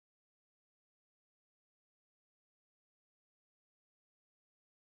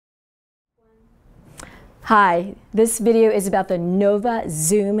Hi, this video is about the Nova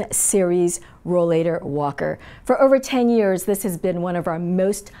Zoom Series Rollator walker. For over 10 years, this has been one of our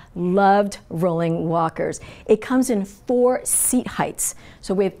most loved rolling walkers. It comes in 4 seat heights.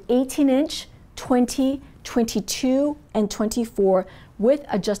 So we have 18-inch, 20, 22, and 24 with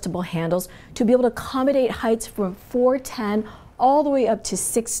adjustable handles to be able to accommodate heights from 4'10" all the way up to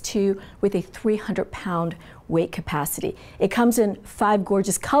 6'2" with a 300-pound weight capacity. It comes in 5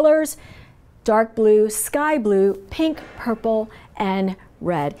 gorgeous colors: dark blue, sky blue, pink, purple, and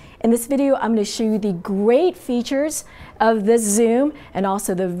red. In this video, I'm going to show you the great features of this Zoom and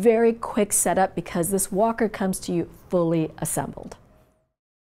also the very quick setup because this walker comes to you fully assembled.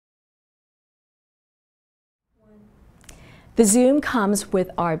 The Zoom comes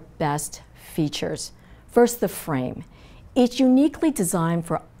with our best features. First, the frame. It's uniquely designed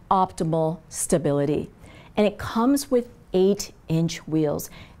for optimal stability, and it comes with 8-inch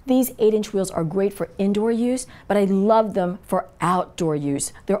wheels. These 8-inch wheels are great for indoor use, but I love them for outdoor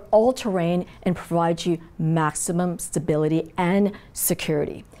use. They're all-terrain and provide you maximum stability and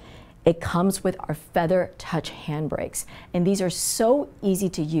security. It comes with our feather touch handbrakes, and these are so easy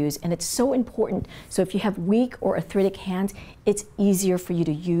to use, and it's so important. So if you have weak or arthritic hands, it's easier for you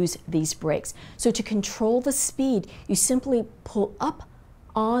to use these brakes. So to control the speed, you simply pull up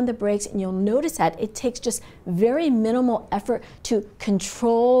on the brakes, and you'll notice that it takes just very minimal effort to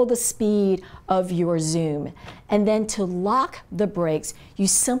control the speed of your Zoom. And then to lock the brakes, you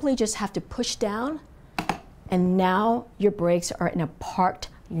simply just have to push down, and now your brakes are in a parked,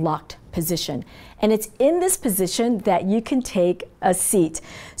 locked position. And it's in this position that you can take a seat.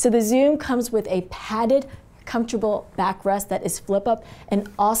 So the Zoom comes with a padded, comfortable backrest that is flip up, and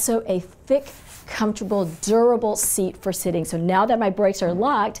also a thick, comfortable, durable seat for sitting. So now that my brakes are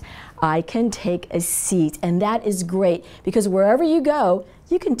locked, I can take a seat, and that is great because wherever you go,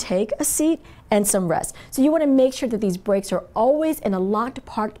 you can take a seat and some rest. So you want to make sure that these brakes are always in a locked,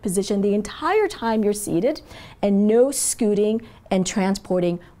 parked position the entire time you're seated, and no scooting and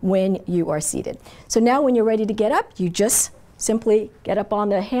transporting when you are seated. So now when you're ready to get up, you just simply get up on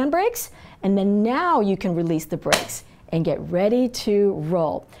the handbrakes, and then now you can release the brakes and get ready to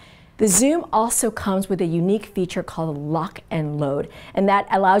roll. The Zoom also comes with a unique feature called lock and load, and that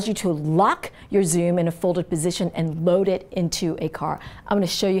allows you to lock your Zoom in a folded position and load it into a car. I'm going to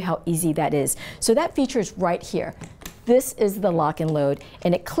show you how easy that is. So that feature is right here. This is the lock and load,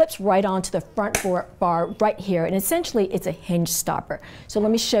 and it clips right onto the front bar right here, and essentially it's a hinge stopper. So let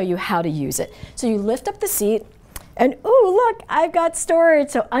me show you how to use it. So you lift up the seat, and ooh, look, I've got storage.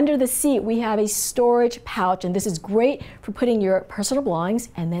 So under the seat, we have a storage pouch, and this is great for putting your personal belongings,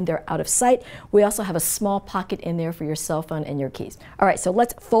 and then they're out of sight. We also have a small pocket in there for your cell phone and your keys. All right, so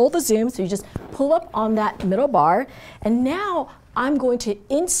let's fold the Zoom. So you just pull up on that middle bar, and now I'm going to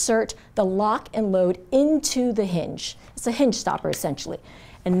insert the lock and load into the hinge. It's a hinge stopper, essentially.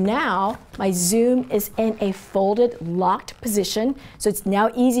 And now my Zoom is in a folded, locked position. So it's now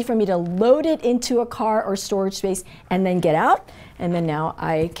easy for me to load it into a car or storage space and then get out. And then now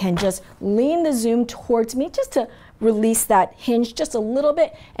I can just lean the Zoom towards me just to release that hinge just a little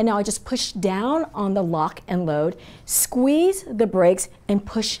bit. And now I just push down on the lock and load, squeeze the brakes, and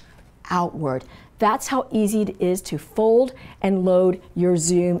push outward. That's how easy it is to fold and load your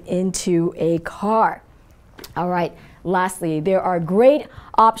Zoom into a car. All right. Lastly, there are great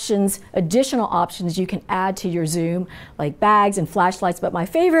options, additional options you can add to your Zoom, like bags and flashlights, but my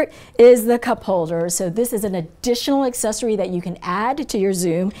favorite is the cup holder. So this is an additional accessory that you can add to your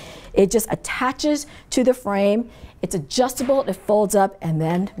Zoom. It just attaches to the frame. It's adjustable, it folds up, and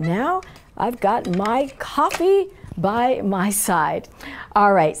then now I've got my coffee by my side.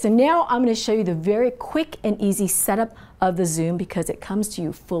 All right, so now I'm going to show you the very quick and easy setup of the Zoom because it comes to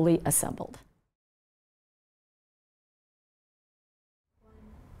you fully assembled.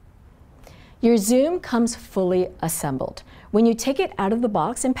 Your Zoom comes fully assembled. When you take it out of the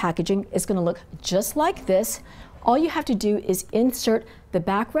box and packaging, it's going to look just like this. All you have to do is insert the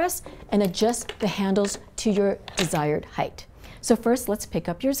backrest and adjust the handles to your desired height. So first, let's pick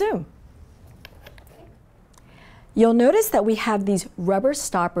up your Zoom. You'll notice that we have these rubber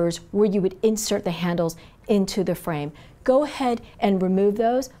stoppers where you would insert the handles into the frame. Go ahead and remove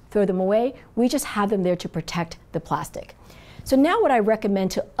those, throw them away. We just have them there to protect the plastic. So now what I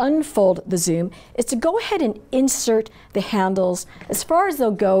recommend to unfold the Zoom is to go ahead and insert the handles as far as they'll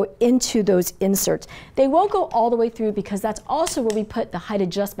go into those inserts. They won't go all the way through because that's also where we put the height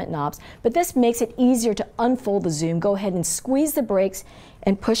adjustment knobs, but this makes it easier to unfold the Zoom. Go ahead and squeeze the brakes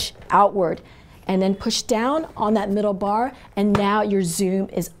and push outward, and then push down on that middle bar, and now your Zoom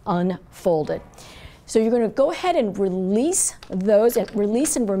is unfolded. So you're going to go ahead and release those, and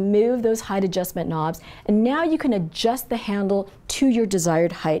release and remove those height adjustment knobs, and now you can adjust the handle to your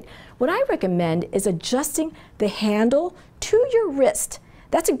desired height. What I recommend is adjusting the handle to your wrist.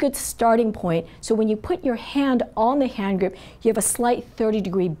 That's a good starting point, so when you put your hand on the hand grip, you have a slight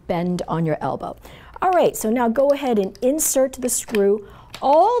 30-degree bend on your elbow. All right, so now go ahead and insert the screw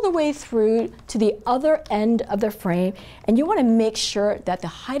all the way through to the other end of the frame, and you want to make sure that the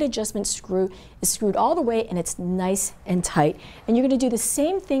height adjustment screw is screwed all the way and it's nice and tight. And you're going to do the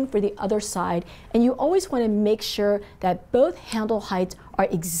same thing for the other side, and you always want to make sure that both handle heights are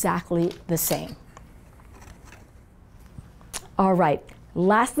exactly the same. All right,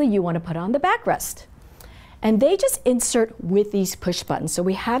 lastly, you want to put on the backrest. And they just insert with these push buttons. So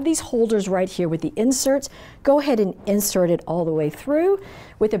we have these holders right here with the inserts. Go ahead and insert it all the way through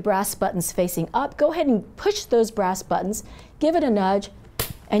with the brass buttons facing up. Go ahead and push those brass buttons, give it a nudge,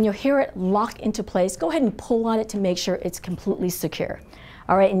 and you'll hear it lock into place. Go ahead and pull on it to make sure it's completely secure.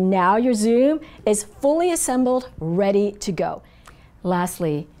 All right, and now your Zoom is fully assembled, ready to go.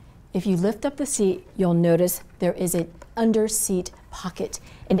 Lastly, if you lift up the seat, you'll notice there is an under seat pocket.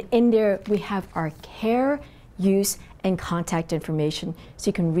 And in there, we have our care, use, and contact information, so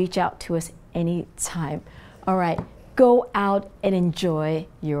you can reach out to us anytime. All right, go out and enjoy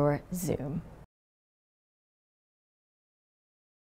your Zoom.